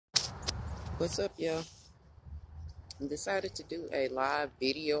What's up, y'all? I decided to do a live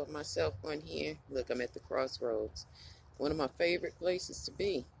video of myself on here. Look, I'm at the crossroads. One of my favorite places to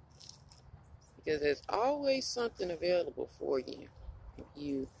be. Because there's always something available for you.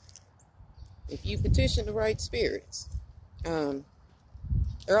 If you petition the right spirits.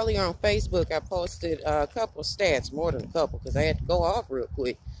 Earlier on Facebook, I posted a couple of stats, more than a couple, because I had to go off real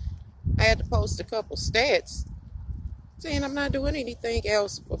quick. I had to post a couple stats saying I'm not doing anything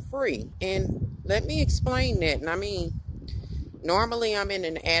else for free. And let me explain that. And I mean, normally I'm in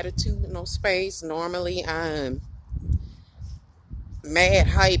an attitudinal space. Normally I'm mad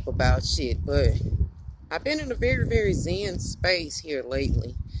hype about shit. But I've been in a very, very zen space here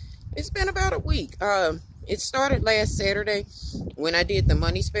lately. It's been about a week. It started last Saturday when I did the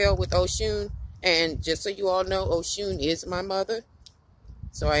money spell with Oshun. And just so you all know, Oshun is my mother.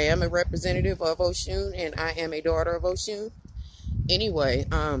 So I am a representative of Oshun, and I am a daughter of Oshun. Anyway,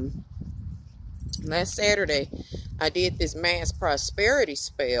 last Saturday, I did this mass prosperity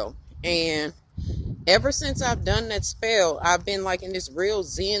spell. And ever since I've done that spell, I've been like in this real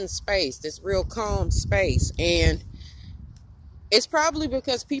zen space, this real calm space. And it's probably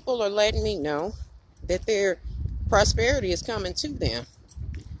because people are letting me know that their prosperity is coming to them.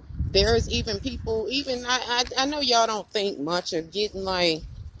 There's even people, I know y'all don't think much of getting like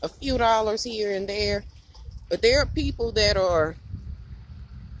a few dollars here and there, but there are people that are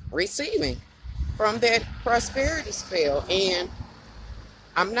receiving from that prosperity spell. And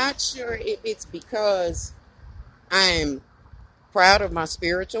I'm not sure if it's because I'm proud of my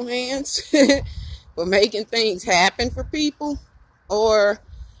spiritual hands for making things happen for people, or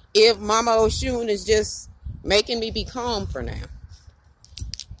if Mama Oshun is just making me be calm for now.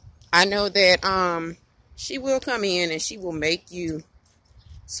 I know that she will come in and she will make you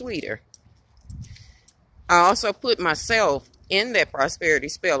sweeter. I also put myself in that prosperity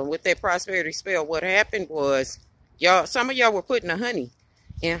spell. And with that prosperity spell, what happened was, some of y'all were putting honey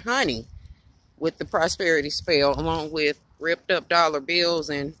with the prosperity spell, along with ripped up dollar bills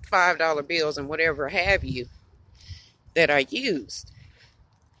and $5 bills and whatever have you that I used.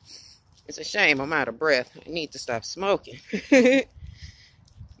 It's a shame I'm out of breath. I need to stop smoking.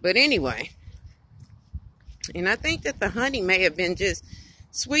 But anyway, and I think that the honey may have been just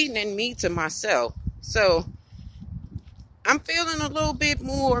sweetening me to myself. So I'm feeling a little bit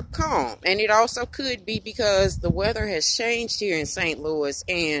more calm. And it also could be because the weather has changed here in St. Louis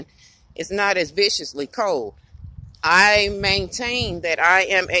and it's not as viciously cold. I maintain that I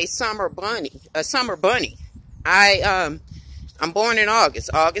am a summer bunny. I'm born in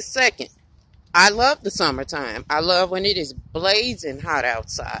August 2nd. I love the summertime. I love when it is blazing hot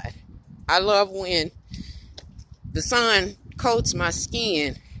outside. I love when the sun coats my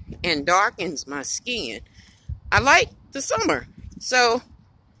skin and darkens my skin. I like the summer. So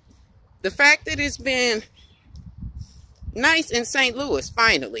the fact that it's been nice in St. Louis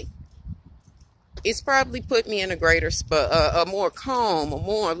finally, it's probably put me in a greater a more calm, a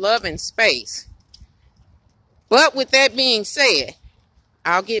more loving space. But with that being said,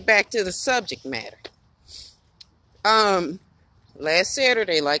 I'll get back to the subject matter. Last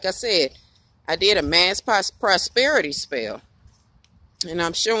Saturday, like I said, I did a mass prosperity spell. And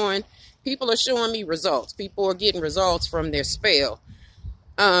people are showing me results. People are getting results from their spell.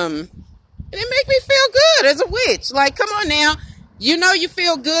 And it makes me feel good as a witch. Like, come on now. You know you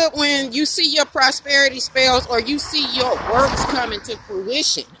feel good when you see your prosperity spells or you see your works coming to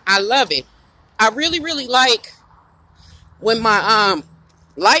fruition. I love it. I really, really like when my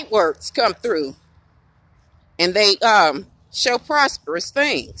light works come through and they show prosperous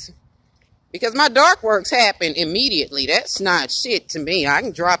things, because my dark works happen immediately. That's not shit to me. I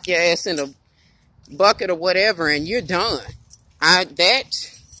can drop your ass in a bucket or whatever and you're done. It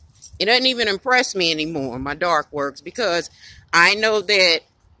doesn't even impress me anymore, my dark works, because I know that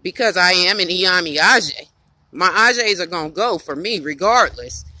because I am an Iyami Aje, my Ajes are gonna go for me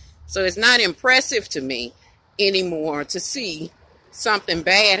regardless. So it's not impressive to me anymore to see something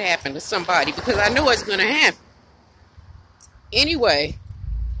bad happen to somebody, because I know it's gonna happen. Anyway,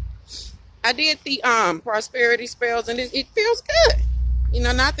 I did the prosperity spells and it feels good. You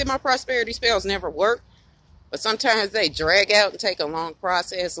know, not that my prosperity spells never work, but sometimes they drag out and take a long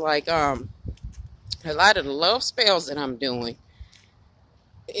process. Like a lot of the love spells that I'm doing,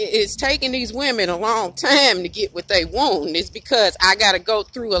 it's taking these women a long time to get what they want. It's because I got to go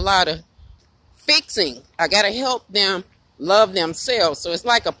through a lot of fixing. I got to help them love themselves. So it's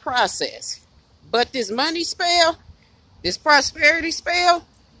like a process. But this money spell, this prosperity spell,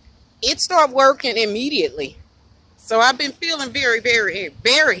 it started working immediately. So I've been feeling very, very,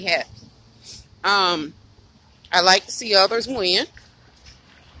 very happy. I like to see others win.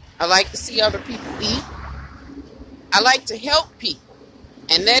 I like to see other people eat. I like to help people.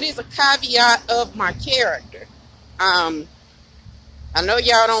 And that is a caveat of my character. I know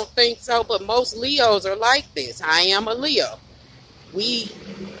y'all don't think so, but most Leos are like this. I am a Leo. We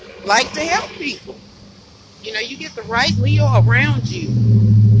like to help people. You know, you get the right Leo around you,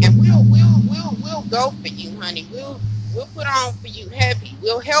 and we'll go for you, honey. We'll put on for you heavy.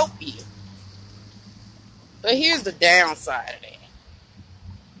 We'll help you. But here's the downside of that.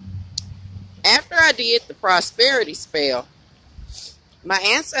 After I did the prosperity spell, my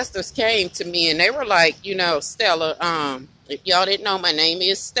ancestors came to me and they were like, you know, Stella, if y'all didn't know, my name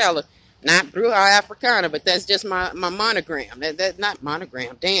is Stella, not Bruja Afrikaana, but that's just my monogram. That's not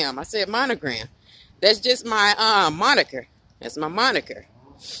monogram. Damn, I said monogram. That's just my moniker. That's my moniker.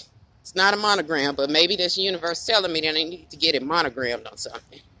 It's not a monogram, but maybe this universe telling me that I need to get it monogrammed on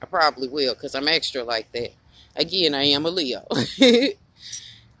something. I probably will, because I'm extra like that. Again, I am a Leo.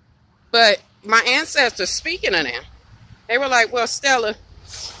 But my ancestors, speaking of them, they were like, well, Stella,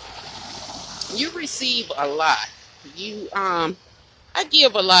 you receive a lot. I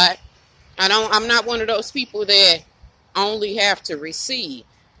give a lot. I'm not one of those people that only have to receive.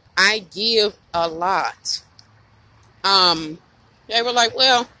 I give a lot. They were like,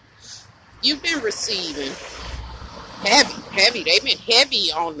 well, you've been receiving heavy. They've been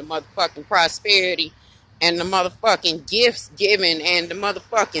heavy on the motherfucking prosperity and the motherfucking gifts given and the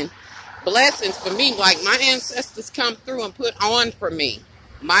motherfucking blessings for me. Like, my ancestors come through and put on for me.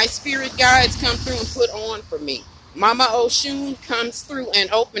 My spirit guides come through and put on for me. Mama Oshun comes through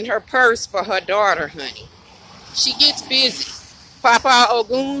and open her purse for her daughter, honey. She gets busy. Papa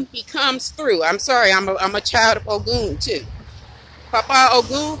Ogun, he comes through. I'm sorry, I'm a child of Ogun too. Papa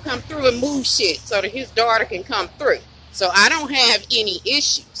Ogun come through and move shit so that his daughter can come through. So I don't have any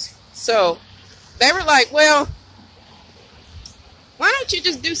issues. So they were like, well, why don't you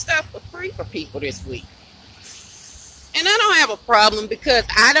just do stuff for free for people this week? And I don't have a problem, because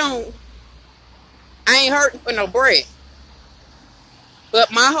I ain't hurting for no bread.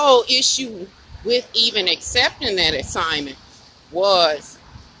 But my whole issue with even accepting that assignment was,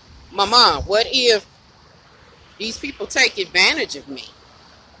 Mama, what if these people take advantage of me?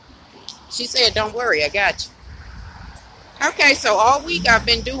 She said, don't worry, I got you. Okay, so all week I've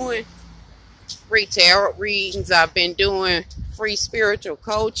been doing free tarot readings. I've been doing free spiritual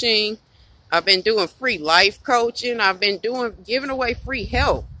coaching. I've been doing free life coaching. I've been giving away free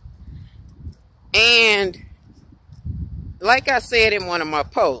help. And like I said in one of my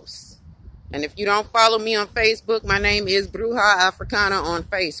posts, and if you don't follow me on Facebook, my name is Bruja Afrikaana on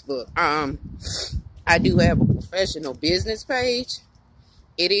Facebook. I do have a professional business page.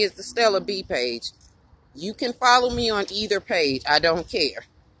 It is the Stella B page. You can follow me on either page. I don't care.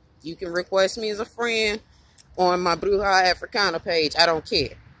 You can request me as a friend on my Bruja Afrikaana page. I don't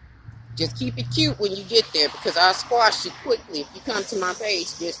care. Just keep it cute when you get there, because I'll squash you quickly if you come to my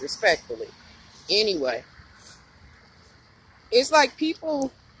page disrespectfully. Anyway, it's like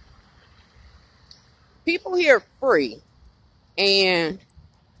people here free, and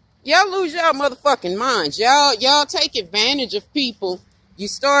y'all lose y'all motherfucking minds. Y'all take advantage of people. You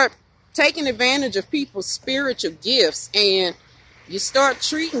start taking advantage of people's spiritual gifts, and you start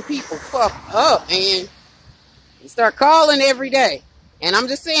treating people fucked up, and you start calling every day. And I'm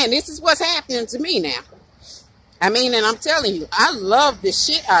just saying, this is what's happening to me now. I mean, and I'm telling you, I love the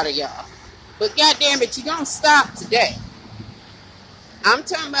shit out of y'all. But goddamn it, you gonna stop today. I'm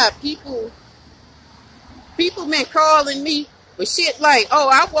talking about people been calling me for shit like, oh,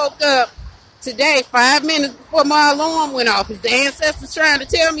 I woke up today 5 minutes before my alarm went off. Is the ancestors trying to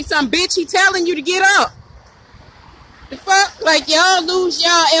tell me something? Bitch, he telling you to get up. The fuck? Like, y'all lose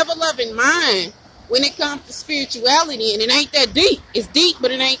y'all ever-loving mind when it comes to spirituality, and it ain't that deep. It's deep,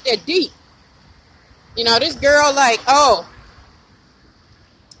 but it ain't that deep. You know, this girl like, oh,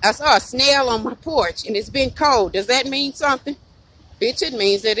 I saw a snail on my porch, and it's been cold. Does that mean something? Bitch, it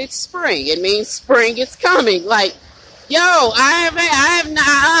means that it's spring. It means spring is coming. Like, yo,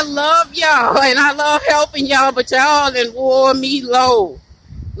 I love y'all, and I love helping y'all, but y'all done wore me low.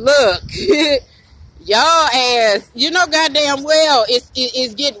 Look, y'all ass, you know goddamn well it's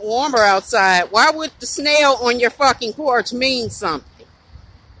getting warmer outside. Why would the snail on your fucking porch mean something?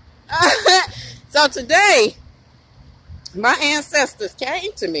 So today, my ancestors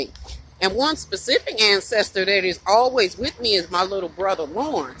came to me. And one specific ancestor that is always with me is my little brother,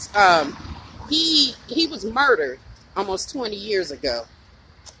 Lawrence. He was murdered almost 20 years ago.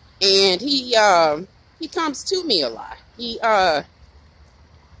 And he comes to me a lot.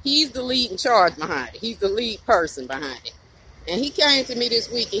 He's the lead in charge behind it. He's the lead person behind it. And he came to me this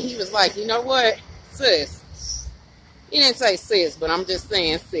week and he was like, you know what, sis, He didn't say sis, but I'm just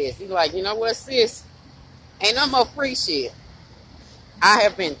saying sis. He's like, you know what, sis? Ain't no more free shit. I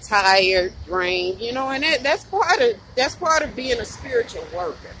have been tired, drained, you know, and that's part of being a spiritual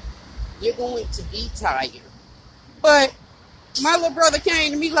worker. You're going to be tired. But my little brother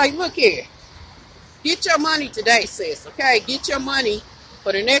came to me like, look here. Get your money today, sis, okay? Get your money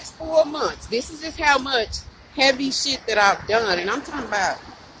for the next 4 months. This is just how much heavy shit that I've done. And I'm talking about,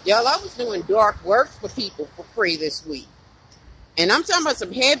 y'all, I was doing dark work for people for free this week. And I'm talking about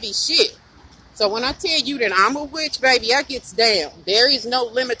some heavy shit. So when I tell you that I'm a witch, baby, I gets down. There is no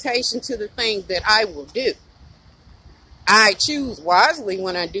limitation to the things that I will do. I choose wisely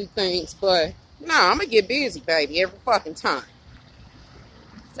when I do things, but no, I'm going to get busy, baby, every fucking time.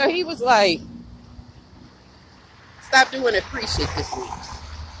 So he was like, stop doing that free shit this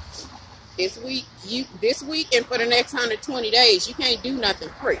week. This week and for the next 120 days, you can't do nothing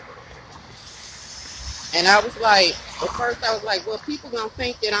free. And I was like, at first I was like, well, people gonna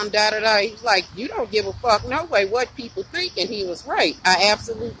think that I'm da-da-da. He's like, you don't give a fuck no way what people think. And he was right. I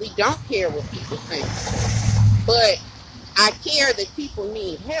absolutely don't care what people think. But I care that people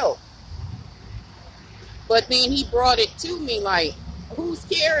need help. But then he brought it to me like, who's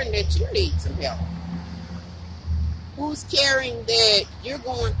caring that you need some help? Who's caring that you're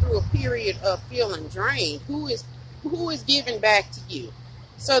going through a period of feeling drained? Who is giving back to you?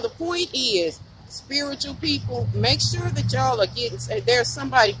 So the point is, spiritual people, make sure that y'all are getting, there's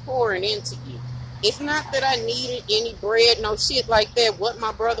somebody pouring into you. It's not that I needed any bread, no shit like that. What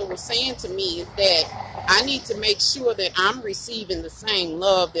my brother was saying to me is that I need to make sure that I'm receiving the same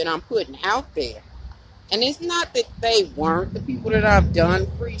love that I'm putting out there. And it's not that they weren't, the people that I've done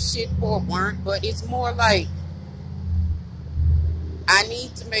free shit for weren't, but it's more like I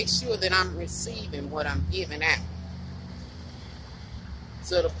need to make sure that I'm receiving what I'm giving out.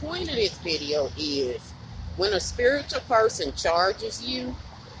 So the point of this video is, when a spiritual person charges you,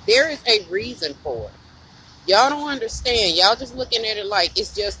 there is a reason for it. Y'all don't understand. Y'all just looking at it like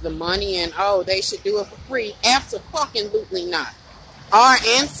it's just the money and, oh, they should do it for free. Absolutely not. Our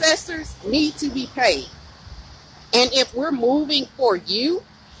ancestors need to be paid. And if we're moving for you,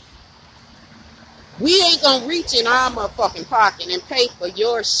 we ain't gonna reach in our motherfucking pocket and pay for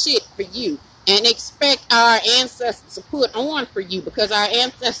your shit for you and expect our ancestors to put on for you, because our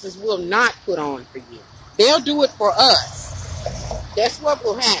ancestors will not put on for you. They'll do it for us. That's what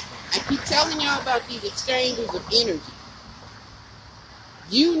will happen. I keep telling y'all about these exchanges of energy.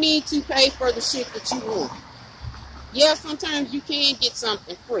 You need to pay for the shit that you want. Yeah, sometimes you can get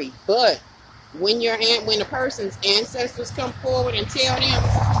something free, but when the person's ancestors come forward and tell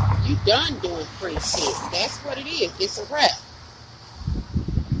them, you done doing free shit. That's what it is. It's a wrap.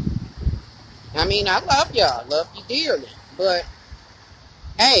 I mean, I love y'all. Love you dearly. But,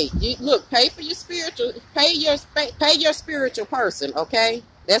 hey, look, pay for your spiritual, pay your spiritual person, okay?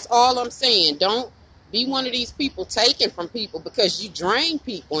 That's all I'm saying. Don't be one of these people taking from people, because you drain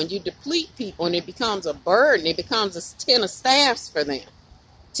people and you deplete people and it becomes a burden. It becomes a 10 of staffs for them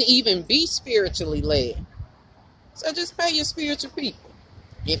to even be spiritually led. So just pay your spiritual people.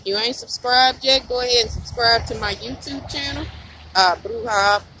 If you ain't subscribed yet, go ahead and subscribe to my YouTube channel,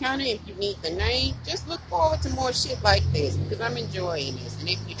 Bruja Afrikaana. If you need the name, just look forward to more shit like this, because I'm enjoying this. And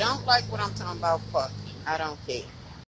if you don't like what I'm talking about, fuck you. I don't care.